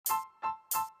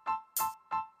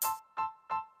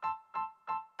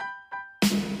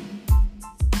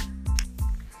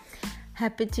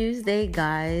Happy Tuesday,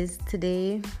 guys.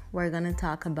 Today we're going to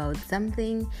talk about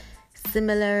something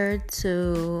similar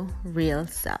to real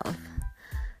self.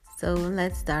 So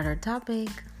let's start our topic.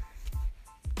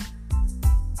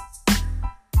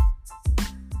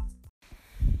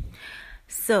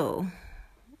 So,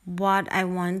 what I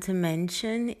want to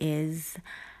mention is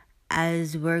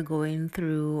as we're going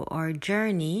through our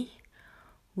journey,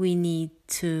 we need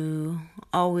to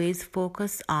always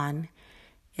focus on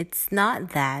it's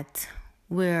not that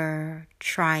we're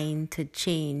trying to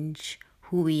change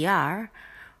who we are.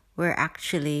 We're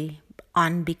actually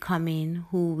on becoming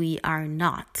who we are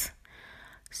not.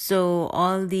 So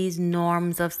all these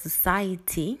norms of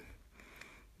society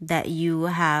that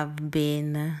has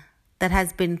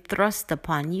been thrust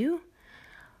upon you,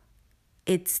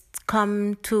 it's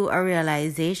come to a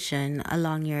realization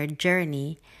along your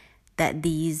journey that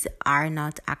these are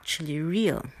not actually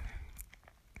real.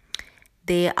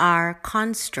 They are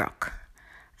construct.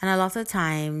 And a lot of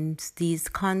times, these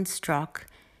construct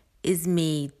is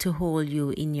made to hold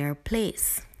you in your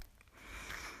place.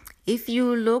 If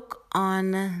you look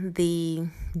on the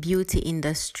beauty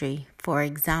industry, for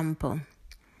example,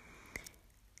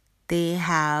 they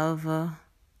have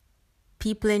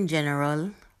people in general,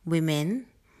 women,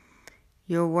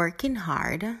 you're working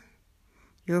hard,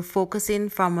 you're focusing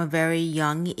from a very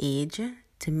young age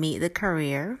to make the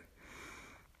career.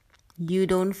 You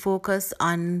don't focus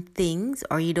on things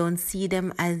or you don't see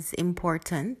them as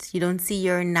important. You don't see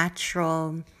your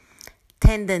natural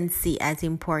tendency as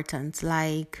important,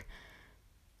 like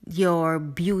your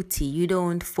beauty. You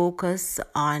don't focus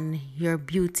on your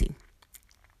beauty.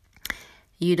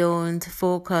 You don't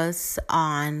focus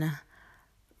on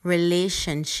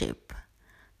relationship.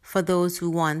 For those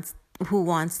who wants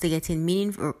to get in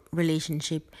meaningful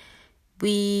relationship,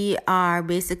 we are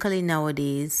basically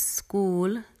nowadays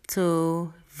school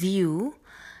to view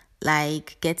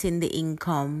like getting the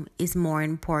income is more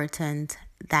important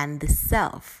than the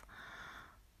self.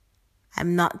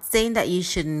 I'm not saying that you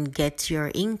shouldn't get your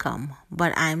income,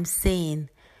 but I'm saying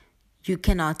you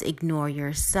cannot ignore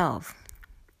yourself.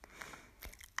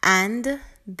 And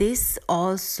this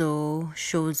also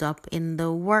shows up in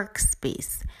the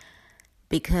workspace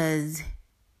because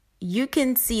you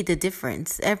can see the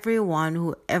difference. Everyone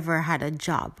who ever had a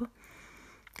job,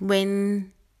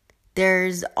 when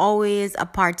there's always a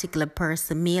particular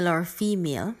person, male or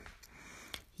female,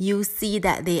 you see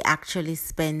that they actually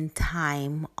spend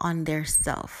time on their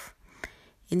self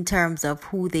in terms of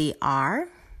who they are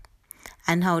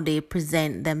and how they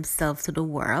present themselves to the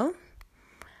world.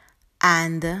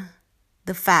 And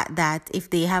the fact that if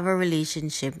they have a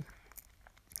relationship,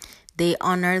 they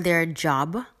honor their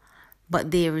job,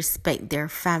 but they respect their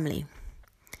family.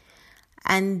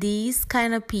 And these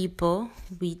kind of people,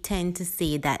 we tend to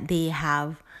say that they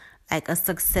have like a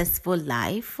successful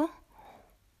life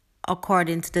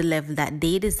according to the level that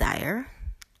they desire,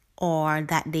 or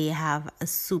that they have a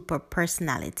super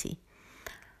personality,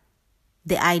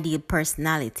 the ideal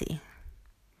personality,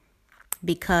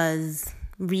 because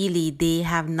really they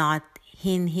have not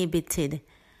inhibited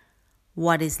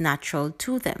what is natural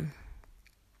to them.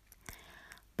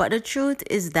 But the truth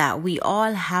is that we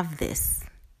all have this.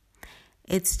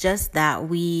 It's just that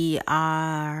we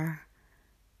have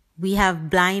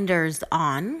blinders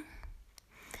on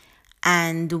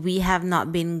and we have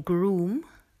not been groomed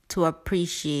to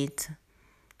appreciate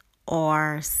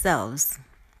ourselves.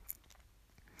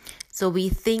 So we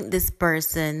think this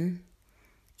person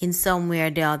in some way or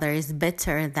the other is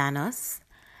better than us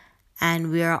and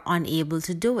we are unable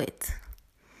to do it.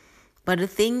 But the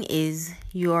thing is,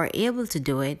 you are able to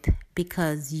do it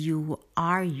because you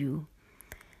are you.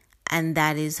 And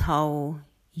that is how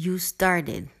you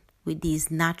started, with these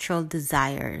natural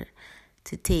desire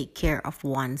to take care of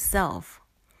oneself.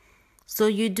 So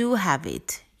you do have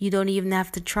it. You don't even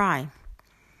have to try.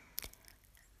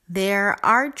 There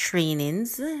are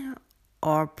trainings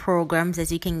or programs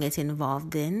that you can get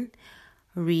involved in,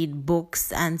 read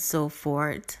books and so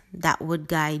forth, that would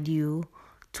guide you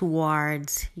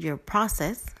towards your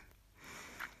process.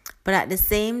 But at the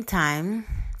same time,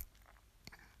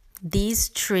 these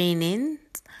trainings,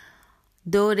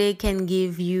 though they can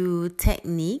give you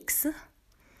techniques,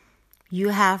 you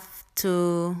have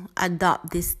to adopt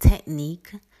this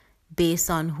technique based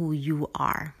on who you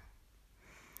are.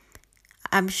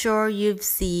 I'm sure you've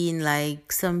seen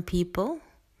like some people,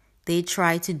 they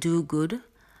try to do good,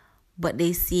 but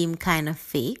they seem kind of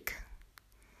fake.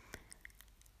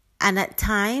 And at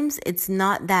times, it's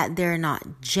not that they're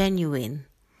not genuine.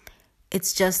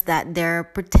 It's just that they're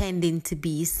pretending to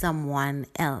be someone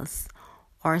else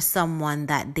or someone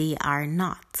that they are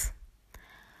not.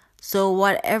 So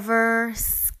whatever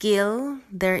skill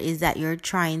there is that you're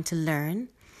trying to learn,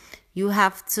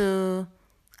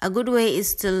 a good way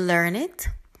is to learn it,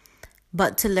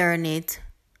 but to learn it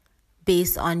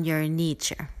based on your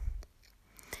nature.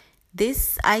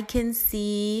 This I can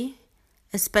see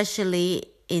especially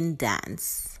in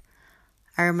dance.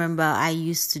 I remember I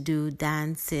used to do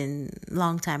dancing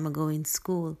long time ago in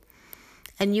school.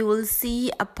 And you will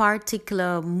see a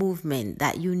particular movement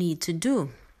that you need to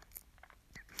do.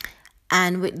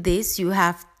 And with this,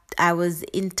 I was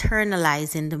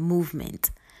internalizing the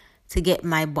movement to get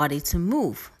my body to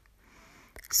move.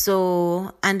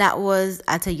 So, and that was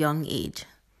at a young age.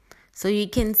 So you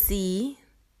can see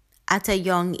at a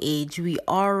young age, we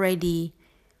already,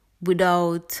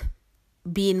 without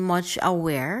being much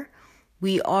aware,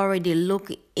 we already look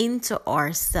into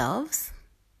ourselves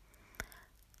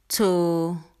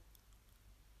to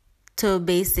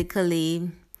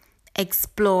basically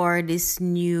explore this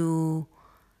new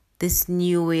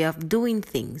way of doing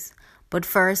things. But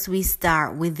first we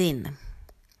start within.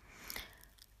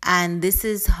 And this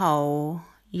is how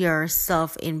your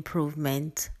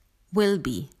self-improvement will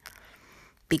be.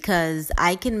 Because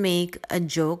I can make a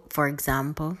joke, for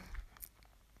example,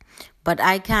 but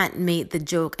I can't make the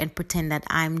joke and pretend that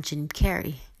I'm Jim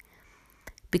Carrey,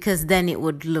 because then it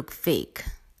would look fake.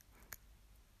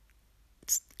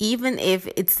 Even if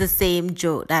it's the same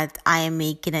joke that I am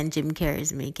making and Jim Carrey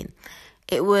is making,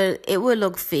 it will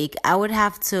look fake. I would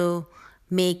have to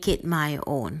make it my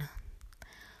own.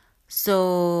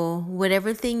 So with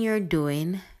everything you're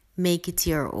doing, make it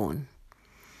your own.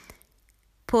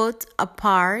 Put a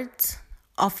part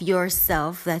of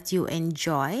yourself that you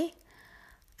enjoy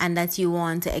and that you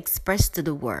want to express to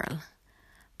the world.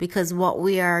 Because what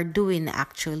we are doing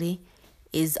actually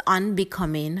is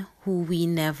unbecoming who we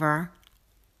never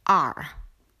are,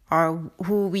 or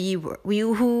who we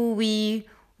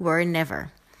were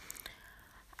never.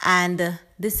 And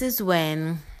this is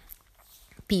when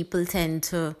people tend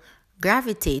to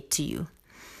gravitate to you,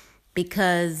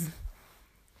 because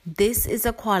this is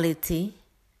a quality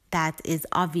that is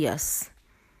obvious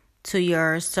to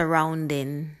your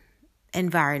surrounding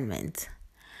environment.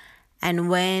 And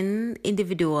when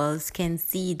individuals can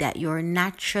see that you're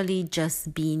naturally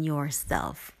just being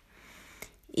yourself,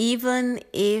 even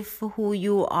if who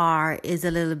you are is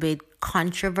a little bit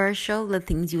controversial, the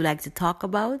things you like to talk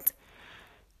about,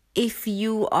 if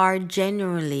you are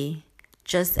genuinely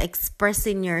just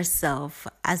expressing yourself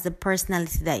as the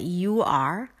personality that you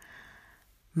are,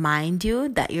 mind you,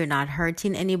 that you're not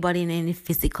hurting anybody in any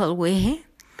physical way,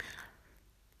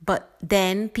 but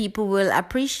then people will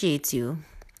appreciate you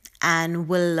and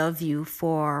will love you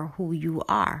for who you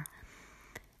are.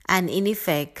 And in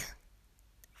effect,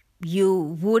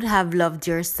 you would have loved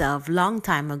yourself long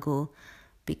time ago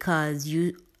because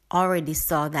you already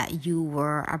saw that you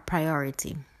were a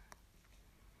priority.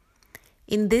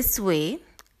 In this way,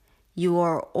 you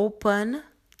are open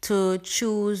to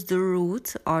choose the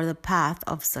route or the path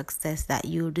of success that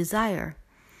you desire,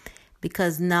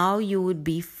 because now you would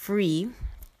be free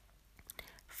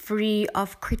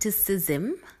of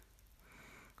criticism,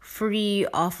 free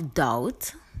of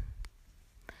doubt,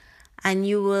 and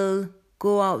you will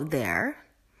go out there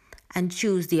and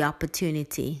choose the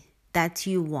opportunity that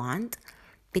you want,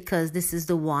 because this is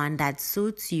the one that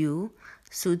suits you,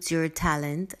 suits your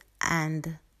talent,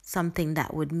 and something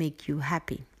that would make you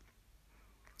happy.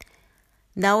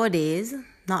 Nowadays,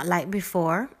 not like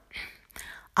before,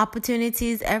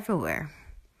 opportunities everywhere.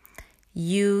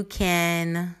 You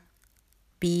can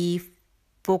be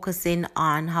focusing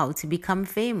on how to become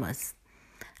famous.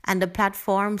 And the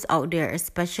platforms out there,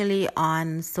 especially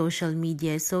on social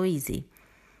media, is so easy.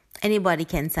 Anybody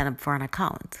can sign up for an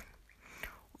account.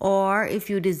 Or if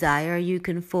you desire, you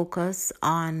can focus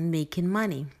on making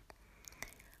money.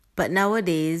 But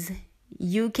nowadays,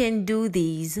 you can do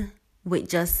these with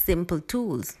just simple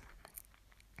tools.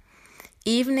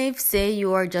 Even if, say,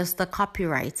 you are just a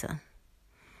copywriter,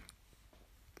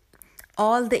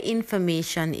 all the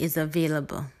information is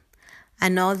available.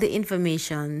 And all the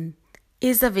information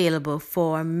is available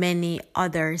for many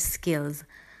other skills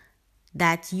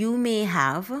that you may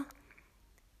have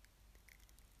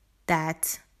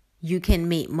that you can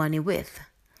make money with.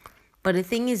 But the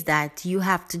thing is that you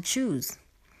have to choose.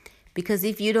 Because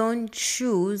if you don't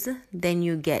choose, then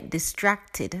you get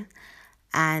distracted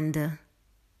and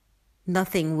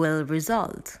nothing will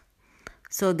result.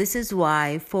 So this is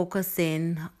why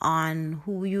focusing on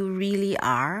who you really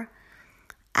are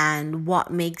and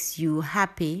what makes you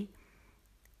happy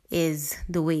is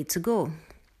the way to go.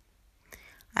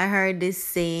 I heard this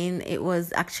saying, it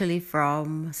was actually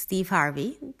from Steve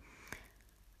Harvey.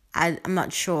 I'm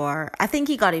not sure. I think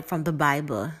he got it from the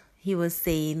Bible. he was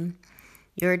saying,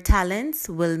 your talents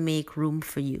will make room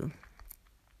for you.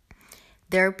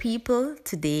 There are people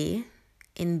today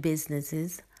in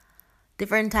businesses,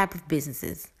 different type of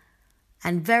businesses,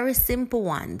 and very simple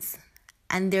ones,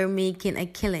 and they're making a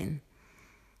killing.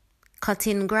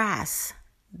 Cutting grass.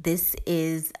 This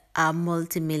is a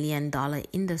multi-million-dollar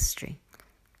industry.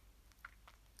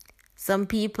 Some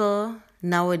people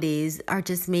nowadays are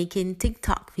just making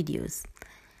TikTok videos.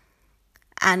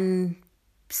 And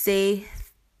say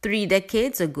 3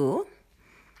 decades ago,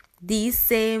 these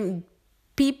same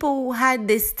people who had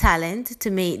this talent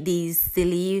to make these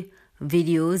silly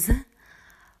videos,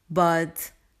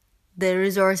 but the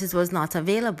resources was not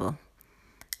available.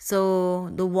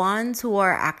 So the ones who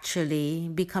are actually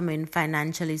becoming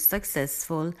financially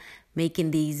successful,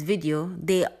 making these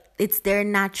videos, it's their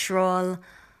natural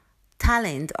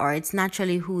talent, or it's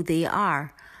naturally who they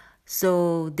are.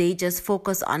 So they just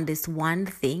focus on this one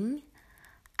thing,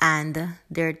 and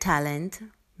their talent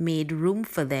made room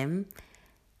for them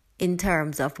in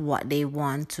terms of what they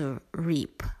want to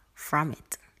reap from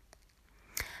it.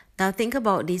 Now think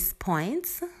about these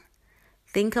points.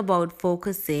 Think about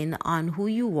focusing on who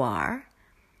you are,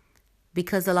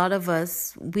 because a lot of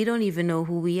us, we don't even know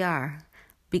who we are.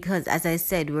 Because as I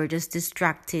said, we're just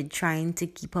distracted trying to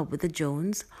keep up with the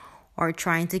Jones or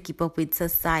trying to keep up with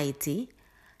society,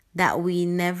 that we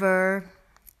never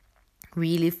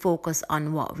really focus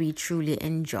on what we truly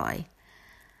enjoy.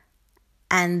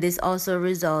 And this also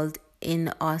results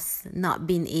in us not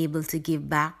being able to give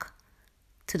back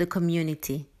to the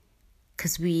community,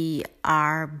 because we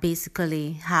are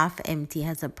basically half empty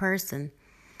as a person.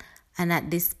 And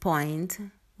at this point,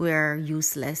 we're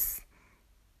useless,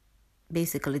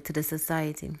 basically, to the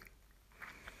society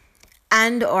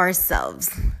and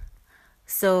ourselves.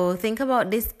 So think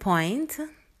about this point.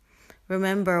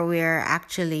 Remember, we're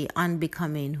actually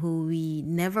unbecoming who we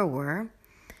never were.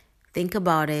 Think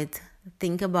about it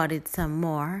some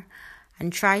more,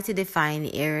 and try to define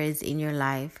areas in your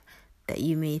life that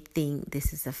you may think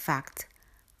this is a fact,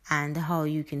 and how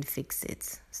you can fix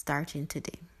it starting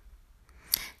today.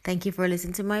 Thank you for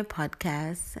listening to my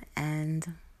podcast,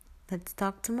 and let's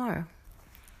talk tomorrow.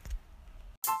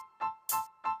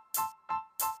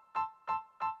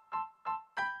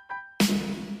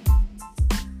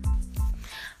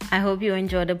 I hope you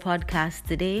enjoyed the podcast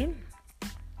today.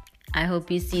 I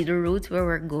hope you see the route where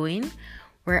we're going.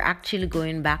 We're actually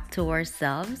going back to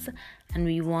ourselves, and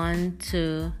we want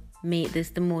to make this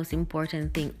the most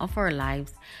important thing of our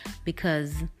lives,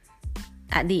 because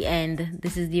at the end,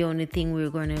 this is the only thing we're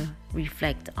going to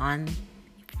reflect on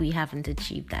if we haven't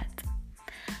achieved that.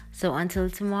 So until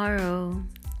tomorrow,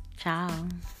 ciao.